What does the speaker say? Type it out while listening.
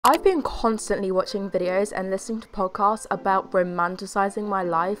I've been constantly watching videos and listening to podcasts about romanticizing my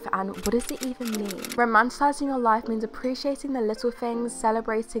life, and what does it even mean? Romanticizing your life means appreciating the little things,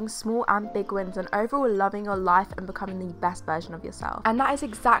 celebrating small and big wins, and overall loving your life and becoming the best version of yourself. And that is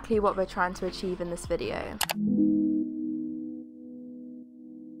exactly what we're trying to achieve in this video.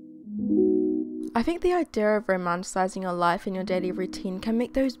 I think the idea of romanticizing your life and your daily routine can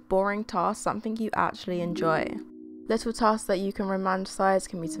make those boring tasks something you actually enjoy. Little tasks that you can romanticize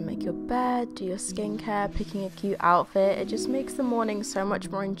can be to make your bed, do your skincare, picking a cute outfit. It just makes the morning so much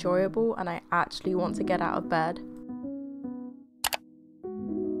more enjoyable, and I actually want to get out of bed.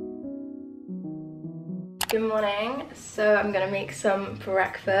 Good morning. So I'm gonna make some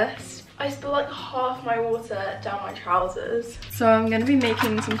breakfast. I spilled like half my water down my trousers. So I'm gonna be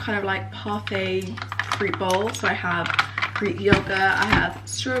making some kind of like parfait fruit bowl. So I have Greek yogurt, I have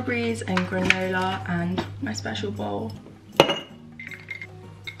strawberries and granola, and my special bowl.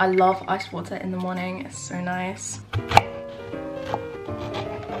 I love iced water in the morning, it's so nice.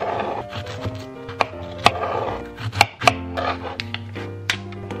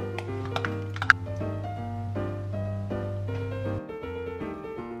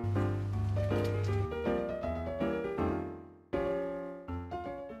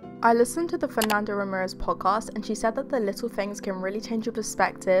 I listened to the Fernanda Ramirez podcast, and she said that the little things can really change your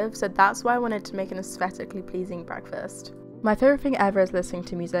perspective, so that's why I wanted to make an aesthetically pleasing breakfast. My favourite thing ever is listening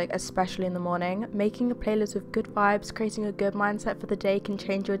to music, especially in the morning. Making a playlist with good vibes, creating a good mindset for the day can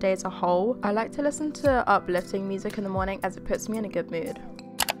change your day as a whole. I like to listen to uplifting music in the morning as it puts me in a good mood.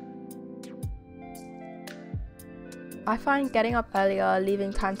 I find getting up earlier,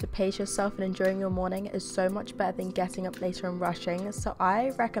 leaving time to pace yourself and enjoying your morning is so much better than getting up later and rushing, so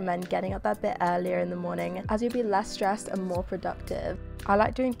I recommend getting up that bit earlier in the morning as you'll be less stressed and more productive. I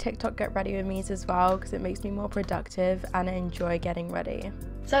like doing TikTok get ready with me's as well because it makes me more productive and I enjoy getting ready.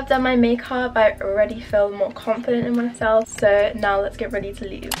 So I've done my makeup, I already feel more confident in myself, so now let's get ready to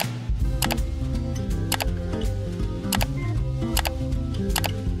leave.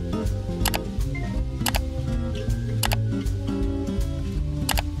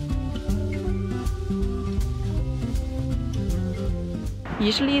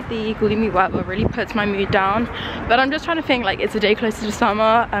 Usually the gloomy weather really puts my mood down, but I'm just trying to think, like, it's a day closer to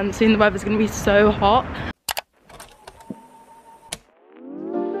summer and soon the weather's gonna be so hot.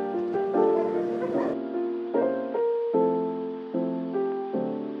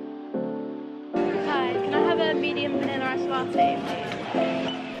 Hi, can I have a medium vanilla iced latte, please?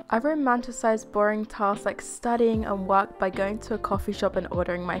 I romanticize boring tasks like studying and work by going to a coffee shop and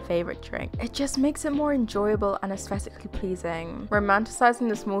ordering my favorite drink. It just makes it more enjoyable and aesthetically pleasing. Romanticizing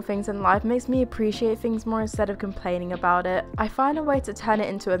the small things in life makes me appreciate things more instead of complaining about it. I find a way to turn it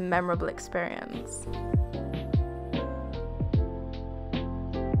into a memorable experience.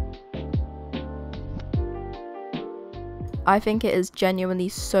 I think it is genuinely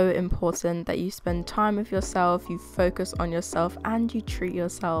so important that you spend time with yourself, you focus on yourself, and you treat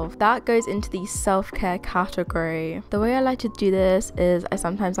yourself. That goes into the self-care category. The way I like to do this is I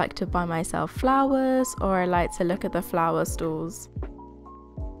sometimes like to buy myself flowers, or I like to look at the flower stalls.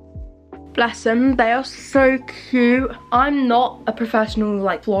 Bless them, they are so cute. I'm not a professional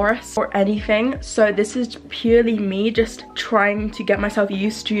like florist or anything, so this is purely me just trying to get myself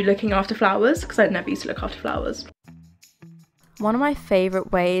used to looking after flowers because I never used to look after flowers. One of my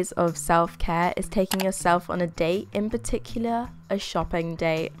favourite ways of self-care is taking yourself on a date, in particular a shopping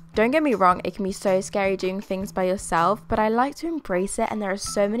date. Don't get me wrong, it can be so scary doing things by yourself, but I like to embrace it and there are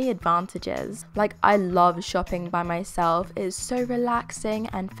so many advantages. Like, I love shopping by myself. It is so relaxing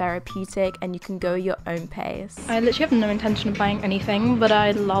and therapeutic and you can go your own pace. I literally have no intention of buying anything, but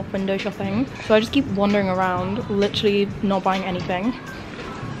I love window shopping, so I just keep wandering around, literally not buying anything.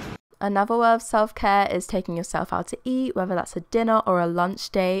 Another way of self-care is taking yourself out to eat, whether that's a dinner or a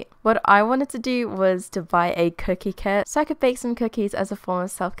lunch date. What I wanted to do was to buy a cookie kit so I could bake some cookies as a form of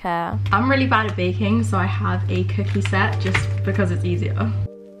self-care. I'm really bad at baking, so I have a cookie set just because it's easier.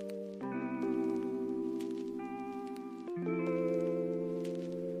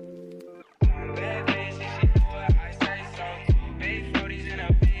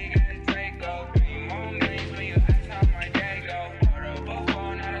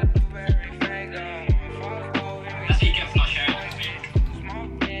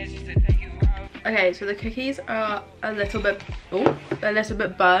 Okay, so the cookies are a little bit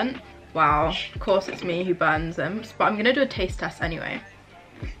burnt. Wow, of course it's me who burns them, but I'm gonna do a taste test anyway.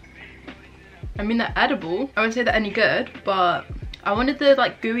 I mean, they're edible. I wouldn't say they're any good, but I wanted the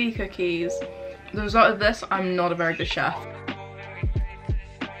like gooey cookies. The result of this, I'm not a very good chef.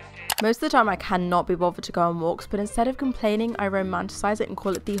 Most of the time I cannot be bothered to go on walks, but instead of complaining, I romanticize it and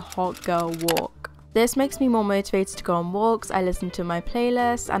call it the hot girl walk. This makes me more motivated to go on walks, I listen to my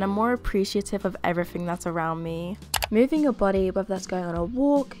playlist, and I'm more appreciative of everything that's around me. Moving your body, whether that's going on a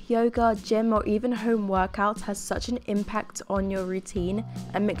walk, yoga, gym, or even home workouts, has such an impact on your routine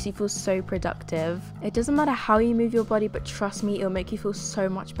and makes you feel so productive. It doesn't matter how you move your body, but trust me, it'll make you feel so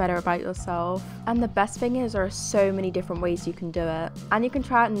much better about yourself. And the best thing is, there are so many different ways you can do it, and you can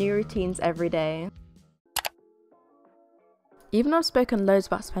try out new routines every day. Even though I've spoken loads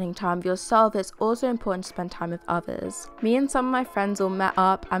about spending time with yourself, it's also important to spend time with others. Me and some of my friends all met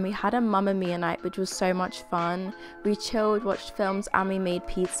up and we had a Mamma Mia night, which was so much fun. We chilled, watched films, and we made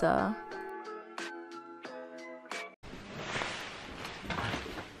pizza.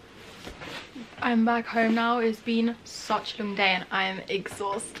 I'm back home now. It's been such a long day and I am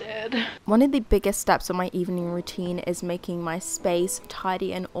exhausted. One of the biggest steps of my evening routine is making my space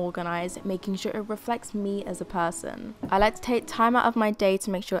tidy and organized, making sure it reflects me as a person. I like to take time out of my day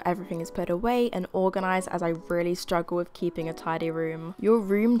to make sure everything is put away and organized, as I really struggle with keeping a tidy room. Your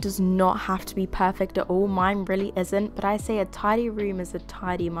room does not have to be perfect at all. Mine really isn't, but I say a tidy room is a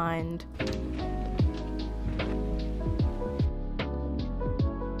tidy mind.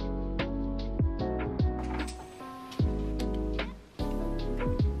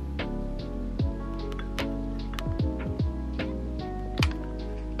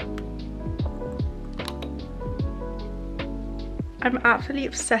 I'm absolutely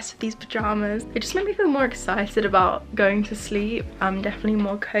obsessed with these pajamas. They just make me feel more excited about going to sleep. I'm definitely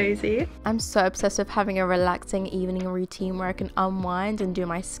more cozy. I'm so obsessed with having a relaxing evening routine where I can unwind and do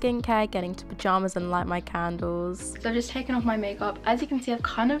my skincare, get into pajamas and light my candles. So I've just taken off my makeup. As you can see, I've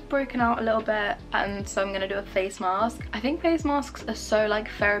kind of broken out a little bit, and so I'm gonna do a face mask. I think face masks are so like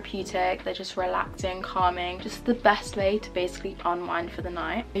therapeutic. They're just relaxing, calming, just the best way to basically unwind for the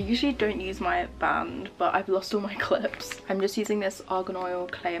night. I usually don't use my band, but I've lost all my clips. I'm just using this argan oil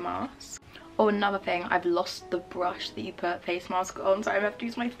clay mask. Oh, another thing, I've lost the brush that you put face mask on, so I have to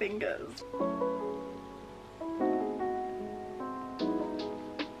use my fingers.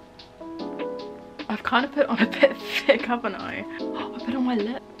 I've kind of put on a bit thick, haven't I? Oh, I put it on my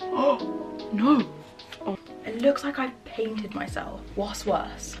lip. Oh no. Oh, it looks like I've painted myself. What's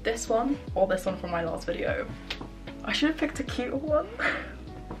worse, this one or this one from my last video? I should have picked a cuter one.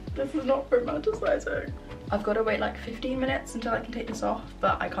 This is not romanticizing. I've got to wait like 15 minutes until I can take this off,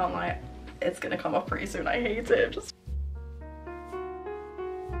 but I can't lie, it's gonna come off pretty soon. I hate it.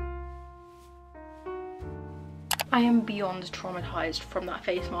 I am beyond traumatized from that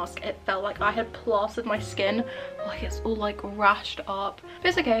face mask. It felt like I had plastered my skin, like it's all like rashed up. But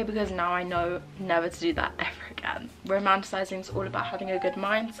it's okay, because now I know never to do that ever again. Romanticizing is all about having a good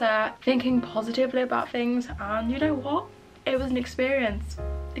mindset, thinking positively about things, and you know what? It was an experience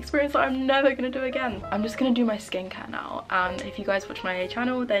that I'm never gonna do again. I'm just gonna do my skincare now, and if you guys watch my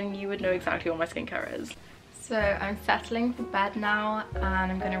channel, then you would know exactly what my skincare is. So I'm settling for bed now, and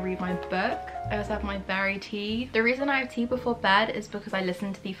I'm gonna read my book. I also have my berry tea. The reason I have tea before bed is because I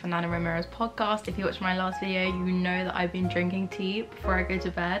listen to the Fernanda Ramirez podcast. If you watched my last video, you know that I've been drinking tea before I go to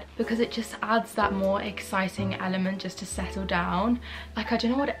bed, because it just adds that more exciting element just to settle down. Like, I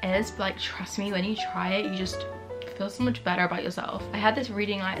don't know what it is, but like, trust me, when you try it, you just feel so much better about yourself. I had this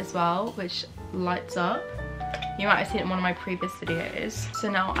reading light as well, which lights up. You might have seen it in one of my previous videos. So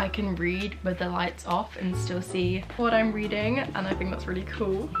now I can read with the lights off and still see what I'm reading, and I think that's really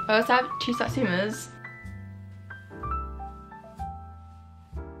cool. I also have 2 satsumas.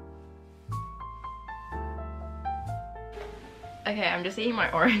 Okay, I'm just eating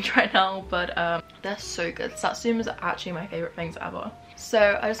my orange right now, but they're so good. Satsumas are actually my favorite things ever.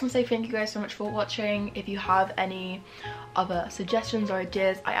 So I just want to say thank you guys so much for watching. If you have any other suggestions or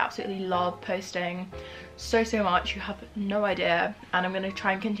ideas, I absolutely love posting so much. You have no idea, and I'm going to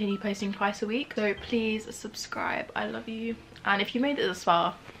try and continue posting twice a week, so please subscribe. I love you, and if you made it this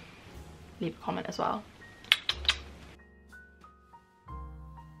far, leave a comment as well.